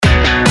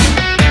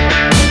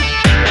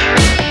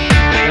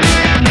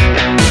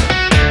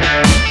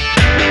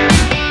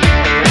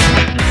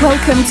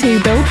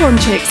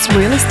Bronchick's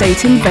Real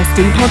Estate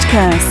Investing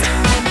Podcast.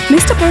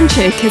 Mr.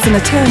 Bronchick is an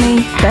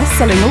attorney,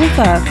 best-selling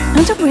author,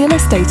 and a real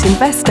estate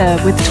investor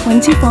with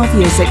 25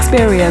 years'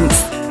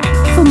 experience.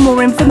 For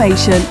more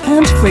information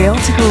and free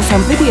articles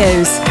and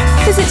videos,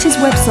 visit his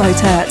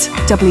website at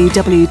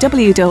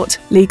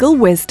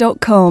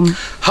www.legalwiz.com.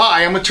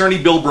 Hi, I'm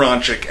attorney Bill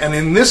Bronchick, and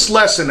in this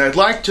lesson I'd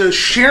like to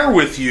share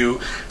with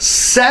you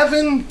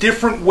 7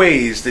 different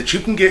ways that you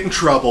can get in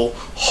trouble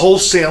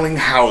wholesaling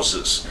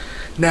houses.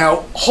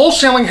 Now,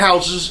 wholesaling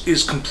houses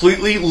is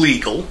completely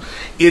legal,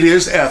 it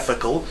is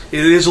ethical,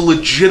 it is a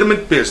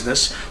legitimate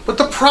business, but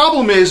the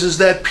problem is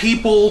that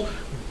people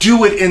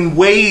do it in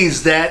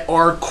ways that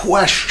are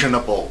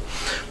questionable.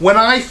 When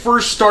I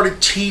first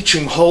started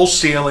teaching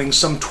wholesaling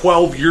some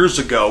 12 years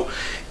ago,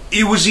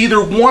 it was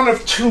either one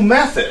of 2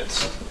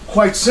 methods.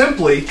 Quite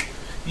simply,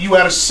 you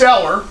had a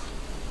seller,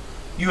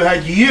 you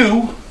had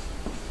you,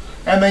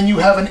 and then you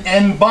have an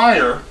end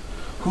buyer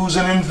who's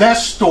an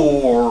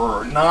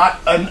investor, not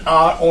an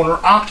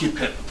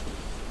owner-occupant.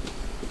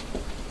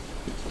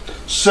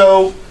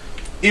 So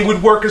it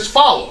would work as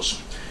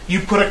follows. You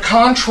put a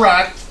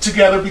contract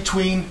together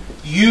between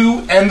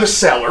you and the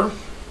seller,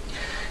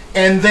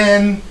 and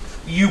then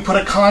you put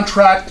a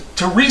contract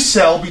to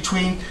resell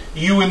between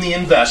you and the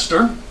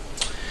investor,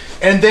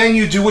 and then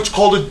you do what's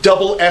called a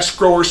double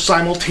escrow or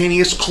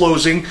simultaneous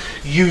closing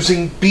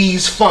using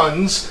B's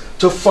funds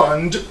to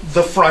fund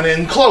the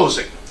front-end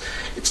closing.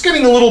 It's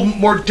getting a little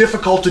more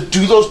difficult to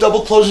do those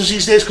double closes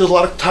these days because a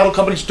lot of title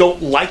companies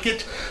don't like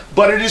it,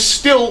 but it is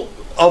still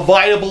a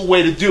viable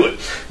way to do it.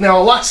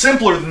 Now, a lot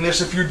simpler than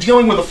this, if you're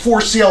dealing with a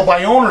for sale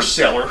by owner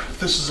seller,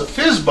 if this is a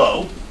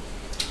FSBO,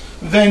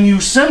 then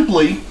you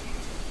simply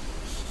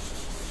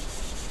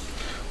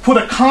put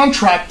a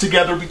contract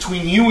together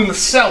between you and the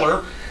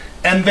seller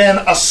and then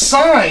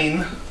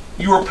assign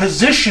your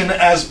position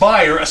as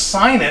buyer,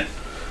 assign it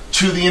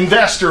to the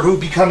investor who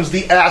becomes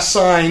the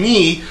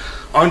assignee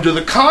under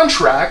the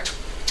contract,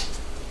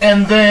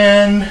 and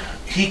then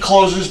he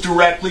closes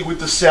directly with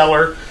the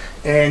seller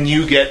and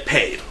you get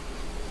paid.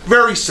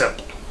 Very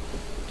simple.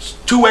 It's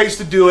 2 ways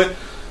to do it.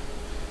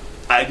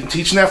 I've been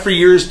teaching that for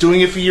years, doing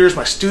it for years.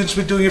 My students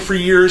have been doing it for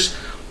years.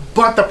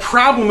 But the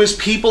problem is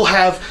people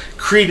have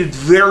created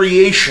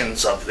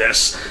variations of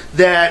this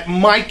that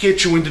might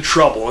get you into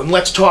trouble. And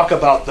let's talk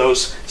about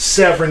those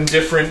 7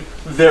 different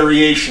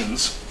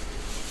variations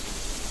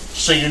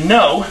so you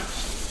know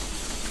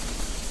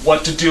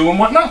what to do and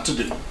what not to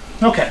do.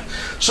 Okay,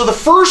 so the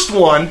first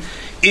one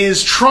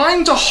is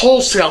trying to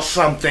wholesale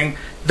something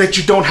that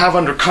you don't have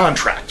under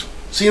contract.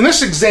 See, in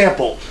this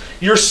example,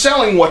 you're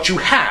selling what you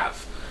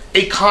have,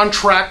 a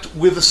contract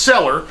with a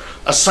seller,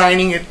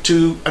 assigning it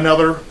to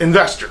another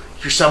investor.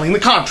 You're selling the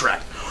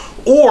contract.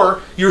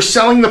 Or you're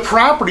selling the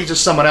property to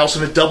someone else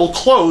in a double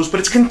close, but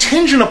it's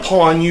contingent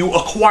upon you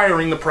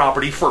acquiring the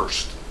property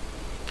first.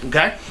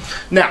 Okay?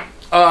 Now,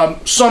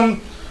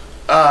 some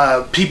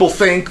people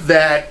think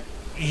that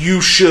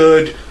you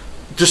should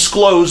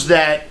disclose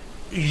that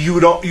you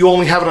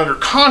only have it under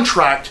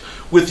contract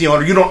with the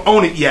owner. You don't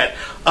own it yet.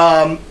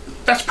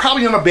 That's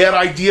probably not a bad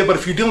idea, but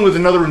if you're dealing with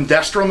another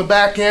investor on the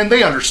back end,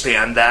 they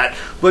understand that,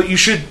 but you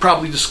should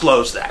probably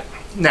disclose that.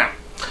 Now,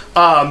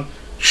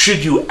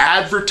 should you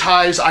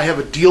advertise I have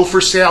a deal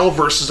for sale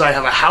versus I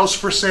have a house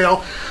for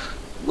sale?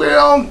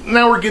 Well,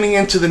 now we're getting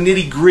into the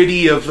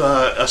nitty-gritty of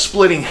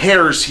splitting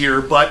hairs here,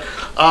 but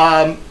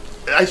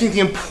I think the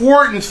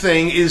important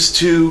thing is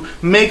to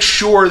make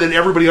sure that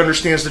everybody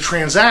understands the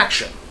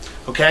transaction.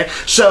 Okay?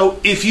 So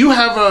if you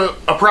have a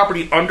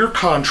property under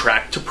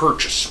contract to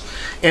purchase,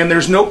 and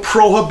there's no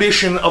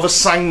prohibition of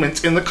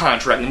assignment in the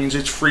contract, it means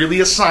it's freely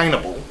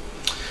assignable,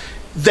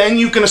 then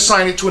you can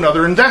assign it to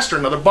another investor,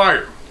 another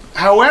buyer.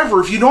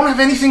 However, if you don't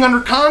have anything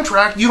under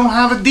contract, you don't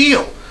have a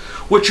deal.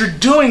 What you're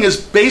doing is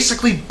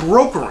basically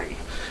brokering,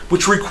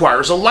 which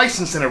requires a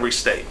license in every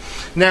state.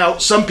 Now,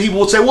 some people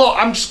would say, well,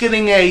 I'm just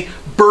getting a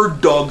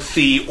bird dog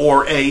fee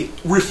or a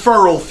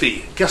referral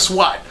fee. Guess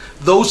what?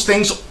 Those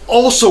things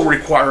also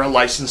require a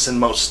license in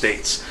most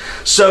states.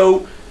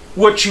 So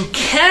what you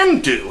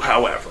can do,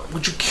 however,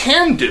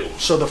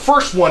 so the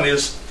first one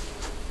is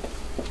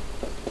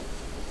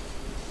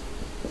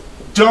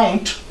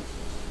don't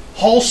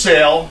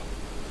wholesale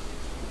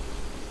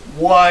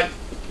what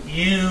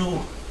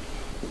you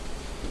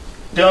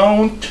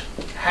don't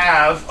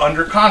have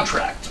under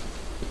contract.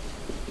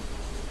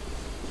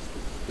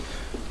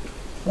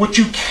 What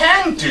you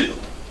can do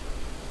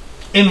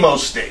in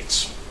most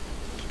states,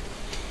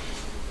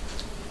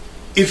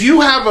 if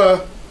you have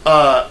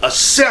a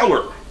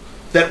seller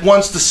that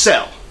wants to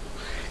sell,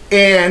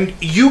 and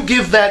you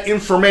give that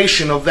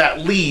information of that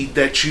lead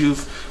that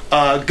you've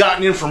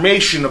gotten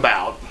information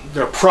about,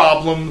 their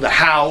problem, the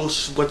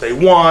house, what they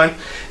want,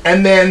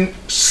 and then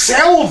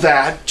sell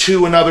that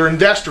to another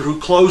investor who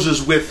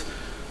closes with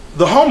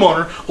the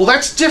homeowner, well,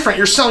 that's different.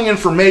 You're selling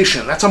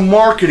information. That's a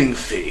marketing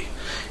fee.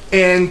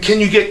 And can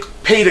you get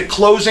paid at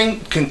closing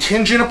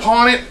contingent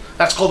upon it?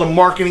 That's called a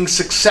marketing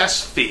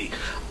success fee.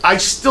 I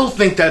still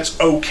think that's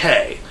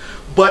okay.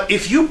 But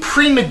if you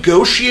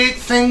pre-negotiate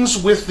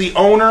things with the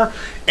owner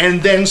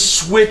and then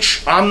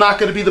switch, I'm not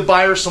going to be the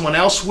buyer, someone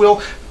else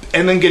will,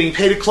 and then getting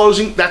paid at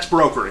closing, that's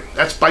brokering.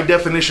 That's by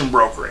definition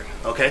brokering,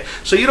 okay?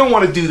 So you don't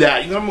want to do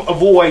that. You want to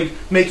avoid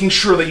making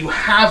sure that you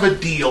have a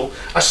deal,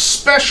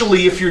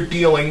 especially if you're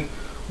dealing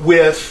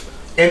with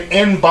an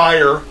end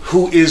buyer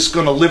who is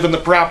going to live in the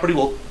property.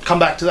 We'll come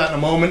back to that in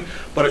a moment,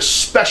 but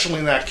especially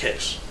in that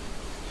case.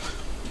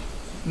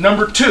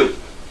 Number 2,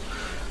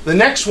 the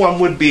next one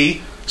would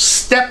be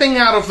stepping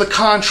out of the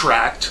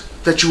contract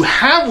that you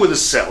have with a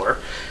seller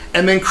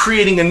and then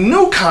creating a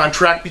new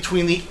contract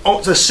between the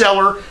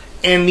seller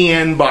and the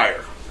end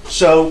buyer.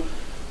 So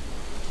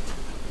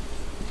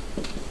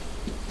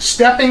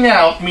stepping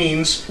out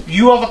means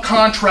you have a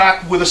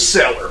contract with a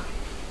seller.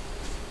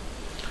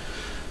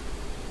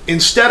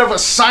 Instead of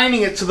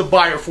assigning it to the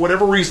buyer, for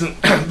whatever reason,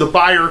 the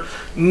buyer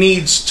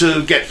needs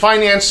to get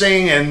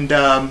financing, and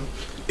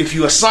if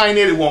you assign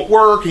it, it won't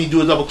work, and you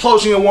do a double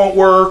closing, it won't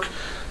work.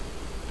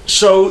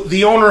 So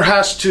the owner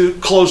has to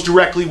close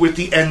directly with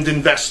the end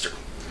investor.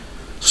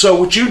 So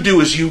what you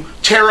do is you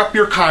tear up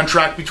your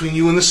contract between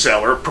you and the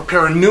seller,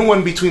 prepare a new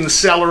one between the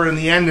seller and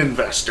the end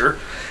investor,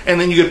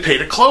 and then you get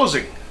paid at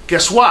closing.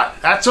 Guess what?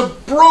 That's a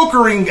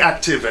brokering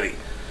activity.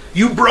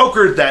 You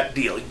brokered that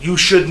deal. You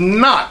should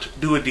not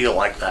do a deal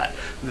like that.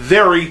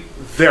 Very,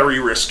 very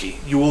risky.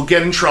 You will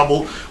get in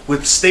trouble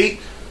with state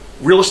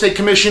real estate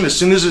commission. As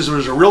soon as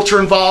there's a realtor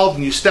involved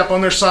and you step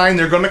on their sign,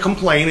 they're going to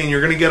complain and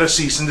you're going to get a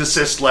cease and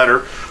desist letter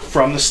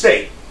from the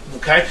state.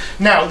 Okay?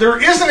 Now, there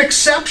is an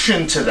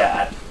exception to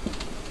that.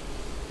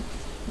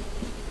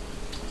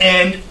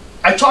 And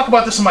I talk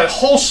about this in my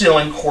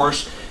wholesaling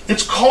course.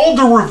 It's called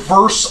the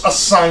reverse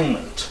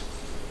assignment.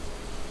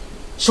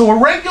 So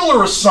a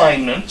regular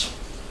assignment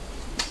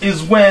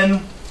is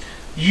when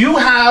you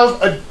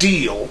have a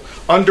deal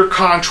under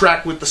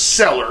contract with the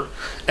seller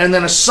and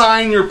then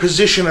assign your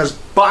position as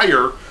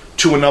buyer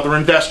to another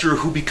investor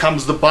who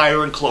becomes the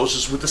buyer and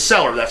closes with the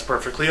seller. That's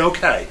perfectly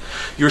okay.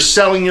 You're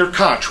selling your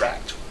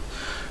contract.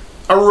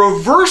 A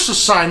reverse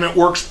assignment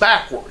works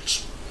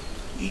backwards.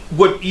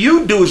 What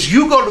you do is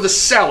you go to the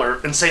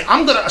seller and say,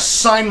 I'm going to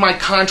assign my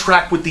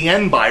contract with the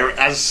end buyer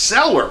as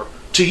seller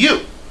to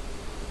you.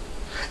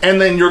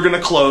 And then you're going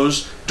to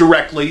close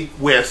directly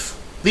with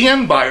the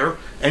end buyer,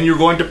 and you're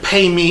going to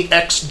pay me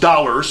X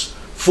dollars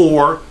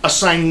for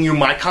assigning you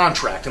my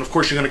contract. And of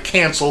course, you're going to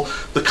cancel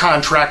the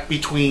contract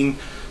between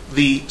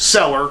the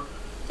seller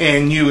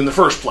and you in the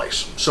first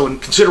place. So in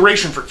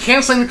consideration for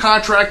canceling the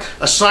contract,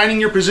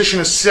 assigning your position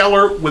as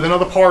seller with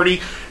another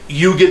party,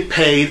 you get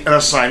paid an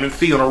assignment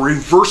fee on a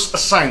reverse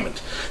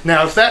assignment.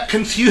 Now, if that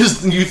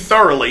confused you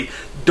thoroughly,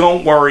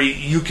 don't worry.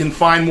 You can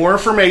find more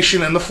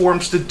information and the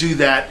forms to do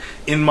that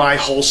in my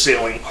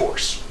wholesaling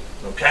course.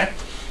 Okay?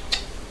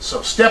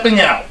 So stepping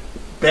out,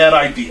 bad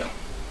idea.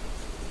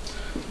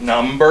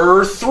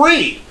 Number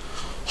 3,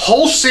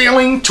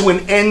 wholesaling to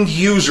an end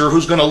user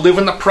who's going to live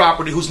in the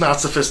property who's not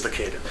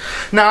sophisticated.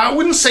 Now, I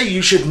wouldn't say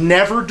you should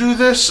never do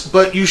this,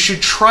 but you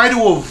should try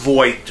to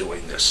avoid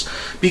doing this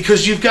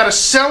because you've got a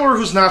seller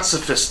who's not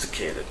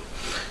sophisticated.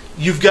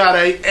 You've got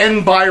an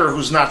end buyer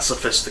who's not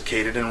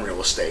sophisticated in real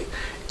estate.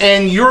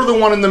 And you're the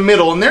one in the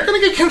middle, and they're going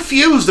to get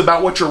confused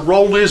about what your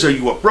role is. Are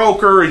you a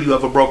broker? Or you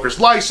have a broker's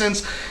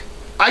license?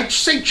 I'd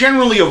say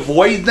generally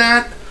avoid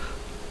that.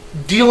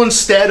 Deal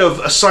instead of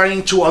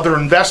assigning to other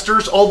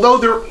investors, although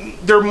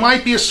there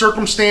might be a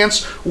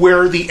circumstance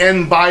where the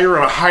end buyer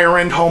in a higher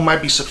end home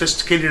might be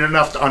sophisticated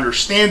enough to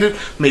understand it.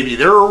 Maybe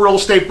they're a real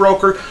estate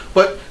broker,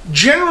 but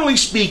generally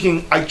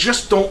speaking, I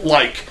just don't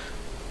like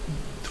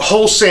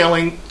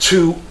wholesaling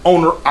to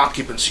owner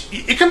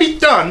occupancy. It can be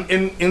done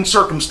in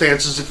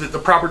circumstances if the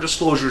proper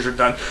disclosures are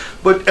done,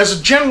 but as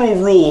a general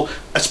rule,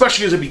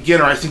 especially as a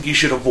beginner, I think you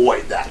should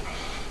avoid that.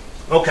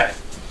 Okay,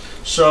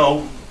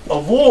 so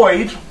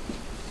avoid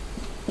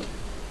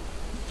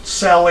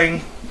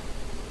selling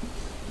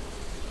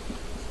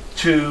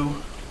to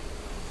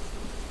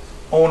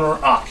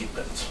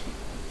owner-occupant.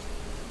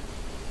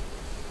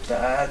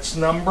 That's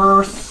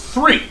number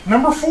 3.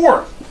 Number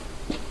 4,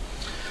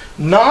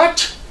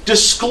 not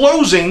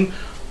disclosing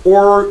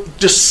or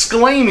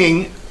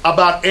disclaiming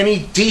about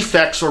any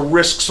defects or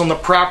risks on the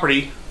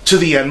property to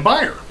the end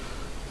buyer.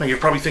 Now you're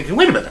probably thinking,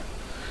 wait a minute,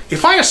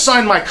 if I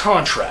assign my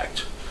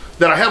contract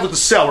that I have with the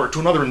seller to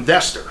another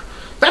investor,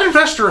 that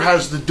investor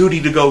has the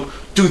duty to go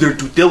do their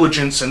due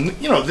diligence, and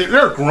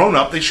they're grown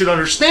up, they should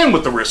understand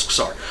what the risks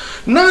are.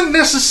 Not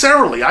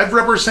necessarily. I've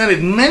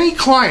represented many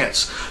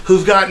clients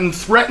who've gotten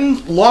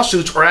threatened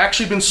lawsuits or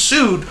actually been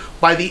sued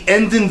by the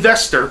end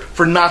investor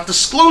for not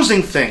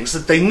disclosing things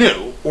that they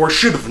knew or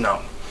should have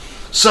known.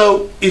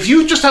 So if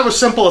you just have a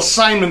simple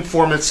assignment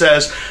form that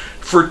says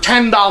for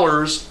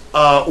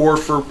 $10 or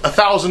for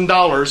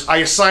 $1,000, I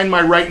assign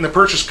my right in the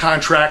purchase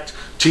contract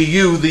to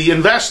you, the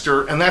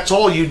investor, and that's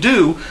all you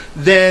do,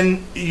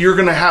 then you're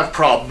going to have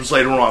problems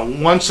later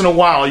on. Once in a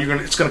while,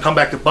 it's going to come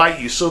back to bite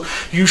you. So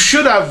you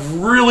should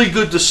have really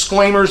good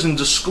disclaimers and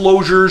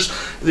disclosures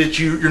that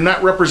you're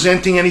not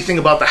representing anything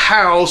about the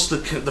house, the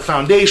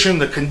foundation,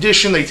 the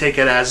condition. They take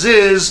it as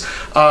is.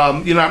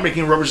 You're not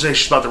making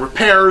representations about the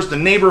repairs, the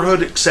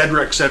neighborhood,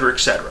 etc., etc.,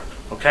 etc.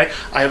 Okay?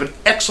 I have an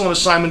excellent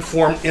assignment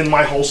form in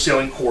my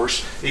wholesaling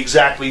course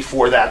exactly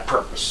for that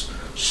purpose.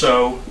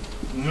 So,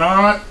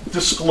 not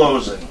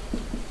disclosing.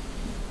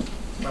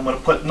 I'm going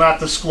to put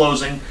not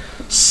disclosing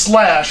 /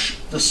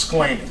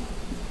 disclaiming.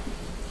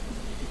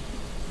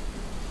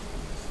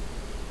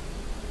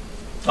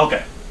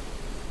 Okay.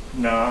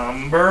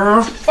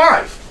 Number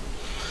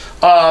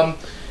 5.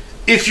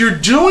 If you're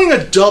doing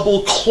a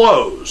double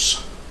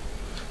close,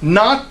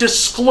 not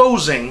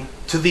disclosing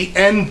to the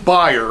end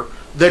buyer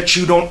that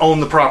you don't own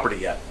the property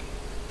yet.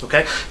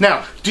 Okay?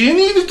 Now, do you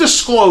need to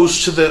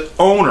disclose to the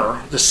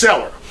owner, the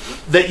seller,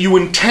 that you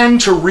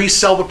intend to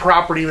resell the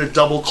property in a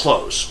double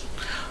close?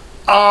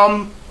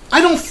 I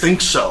don't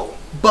think so,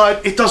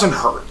 but it doesn't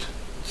hurt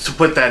to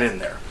put that in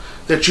there.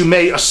 That you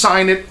may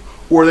assign it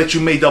or that you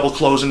may double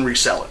close and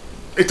resell it.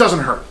 It doesn't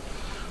hurt.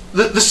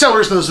 The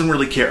seller doesn't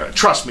really care.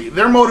 Trust me,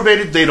 they're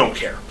motivated, they don't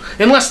care.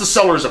 Unless the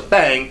seller is a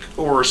bank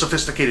or a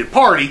sophisticated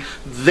party,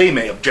 they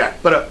may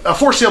object, but a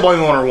for sale by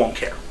owner won't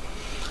care.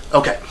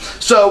 Okay,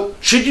 so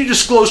should you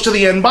disclose to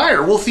the end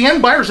buyer? Well, if the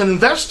end buyer is an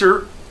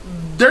investor,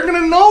 they're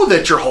going to know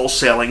that you're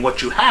wholesaling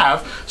what you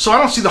have, so I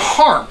don't see the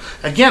harm.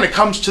 Again, it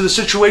comes to the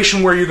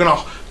situation where you're going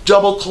to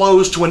double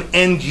close to an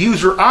end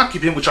user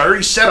occupant, which I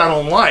already said I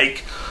don't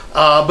like.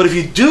 But if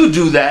you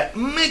do that,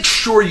 make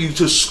sure you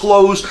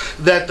disclose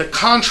that the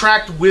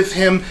contract with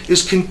him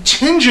is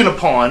contingent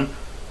upon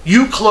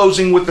you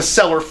closing with the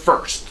seller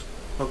first.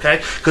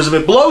 Okay? Because if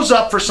it blows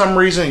up for some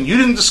reason and you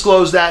didn't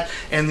disclose that,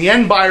 and the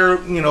end buyer,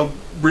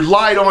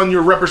 relied on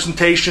your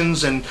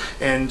representations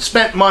and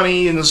spent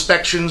money in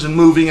inspections and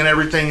moving and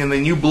everything, and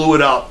then you blew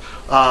it up,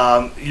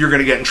 you're going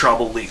to get in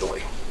trouble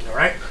legally. All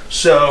right?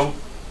 So,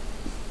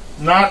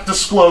 not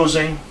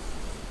disclosing.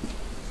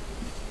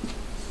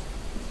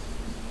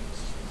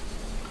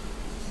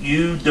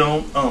 You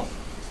don't own.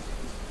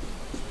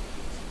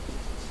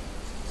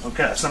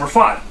 Okay, that's number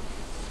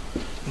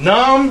 5.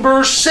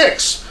 Number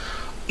 6,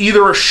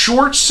 either a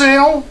short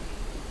sale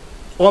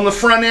on the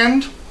front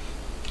end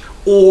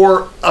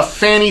or a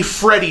Fannie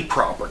Freddie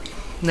property.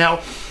 Now,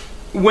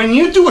 when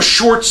you do a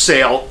short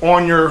sale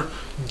on your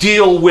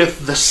deal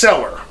with the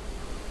seller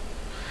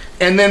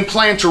and then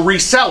plan to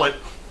resell it,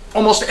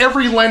 almost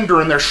every lender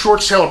in their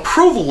short sale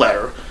approval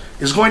letter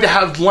is going to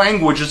have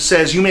language that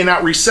says you may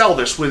not resell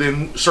this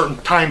within a certain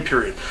time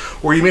period,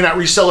 or you may not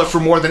resell it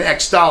for more than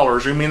X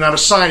dollars, or you may not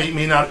assign it, you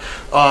may not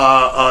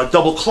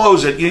double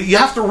close it. You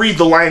have to read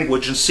the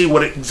language and see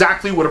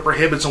exactly what it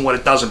prohibits and what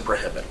it doesn't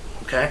prohibit.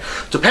 Okay?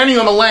 Depending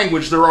on the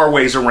language, there are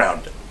ways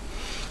around it.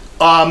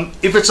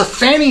 If it's a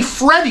Fannie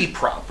Freddie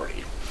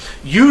property,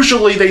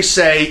 usually they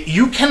say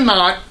you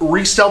cannot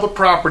resell the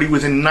property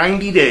within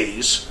 90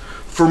 days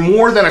for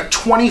more than a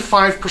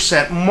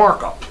 25%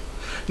 markup.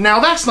 Now,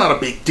 that's not a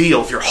big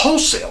deal if you're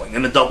wholesaling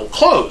in a double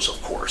close,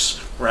 of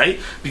course, right?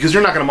 Because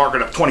you're not going to mark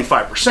it up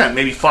 25%,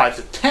 maybe 5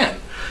 to 10.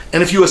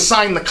 And if you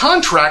assign the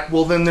contract,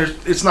 well, then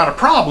it's not a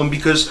problem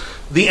because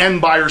the end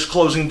buyer's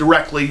closing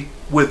directly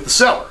with the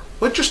seller.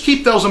 But just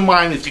keep those in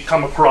mind if you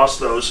come across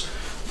those.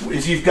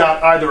 If you've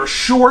got either a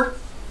short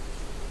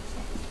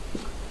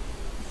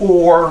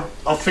or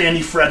a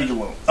Fannie Freddie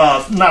loan.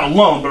 Not a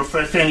loan, but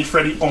a Fannie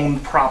Freddie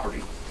owned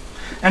property.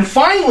 And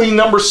finally,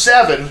 number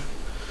 7,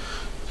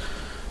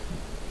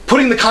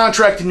 putting the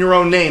contract in your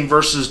own name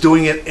versus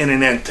doing it in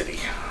an entity.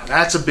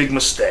 That's a big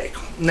mistake.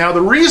 Now,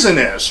 the reason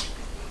is,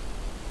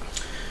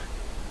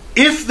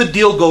 if the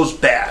deal goes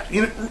bad,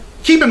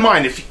 keep in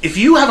mind, if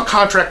you have a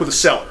contract with a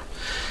seller,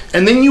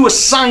 and then you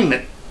assign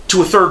it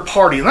to a third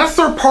party, and that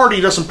third party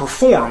doesn't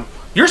perform,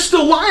 you're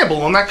still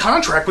liable on that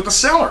contract with the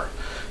seller.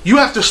 You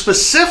have to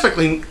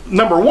specifically,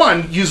 number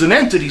 1, use an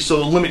entity so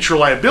to limit your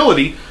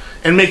liability,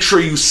 and make sure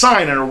you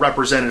sign in a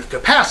representative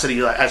capacity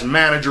as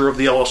manager of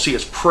the LLC,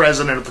 as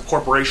president of the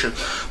corporation.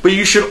 But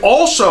you should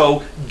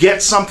also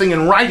get something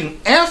in writing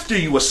after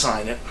you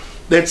assign it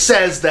that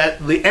says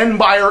that the end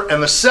buyer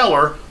and the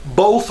seller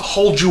both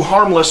hold you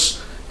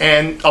harmless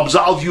and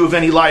absolve you of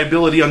any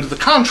liability under the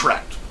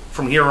contract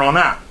from here on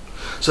out.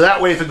 So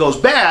that way, if it goes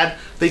bad,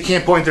 they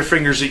can't point their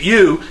fingers at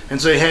you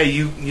and say, hey,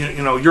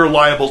 you're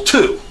liable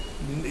too.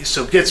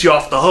 So it gets you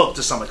off the hook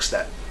to some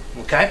extent.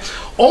 Okay?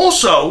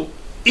 Also,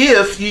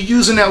 if you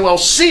use an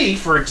LLC,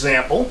 for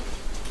example,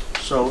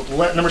 so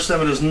number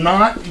 7 is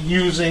not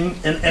using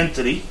an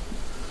entity.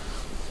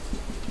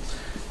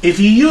 If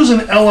you use an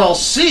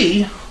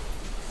LLC,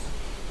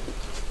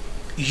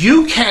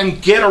 you can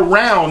get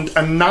around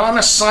a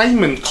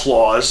non-assignment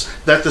clause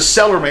that the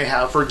seller may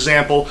have. For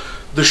example,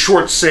 the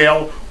short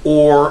sale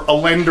or a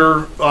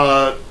lender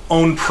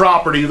owned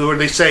property where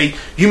they say,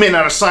 you may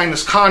not assign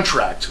this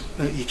contract.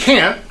 You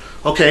can't.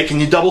 Okay, can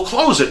you double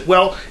close it?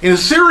 Well, in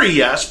theory,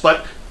 yes,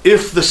 but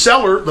if the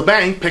seller, the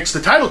bank, picks the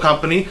title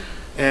company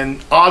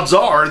and odds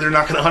are they're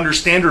not going to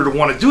understand or to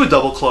want to do a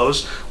double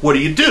close. What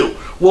do?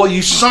 Well,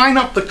 you sign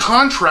up the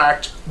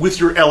contract with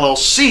your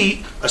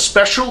LLC, a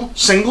special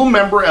single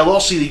member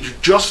LLC that you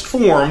just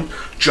formed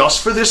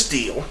just for this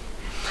deal.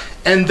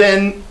 And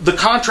then the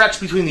contract's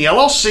between the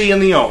LLC and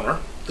the owner,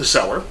 the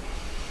seller.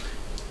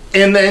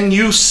 And then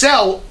you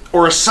sell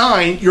or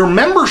assign your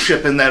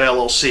membership in that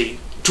LLC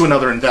to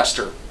another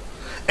investor.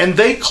 And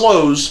they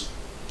close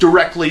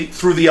directly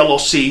through the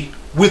LLC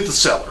with the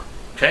seller.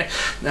 Okay?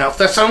 Now, if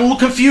that sounds a little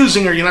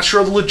confusing or you're not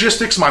sure of the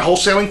logistics, my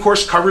wholesaling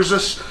course covers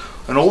this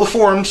and all the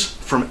forms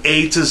from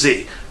A to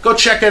Z. Go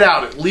check it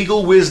out at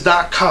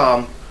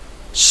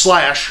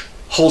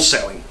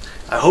legalwiz.com/wholesaling.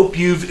 I hope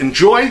you've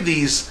enjoyed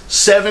these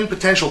 7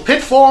 potential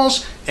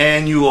pitfalls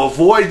and you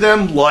avoid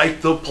them like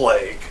the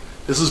plague.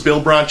 This is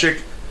Bill Bronchick.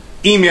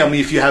 Email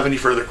me if you have any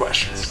further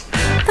questions.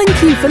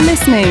 Thank you for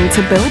listening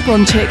to Bill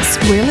Bronchick's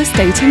Real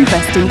Estate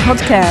Investing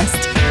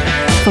Podcast.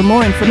 For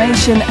more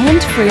information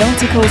and free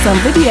articles and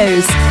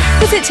videos,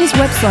 visit his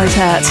website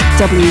at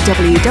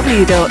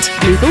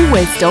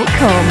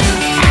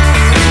www.legalwiz.com.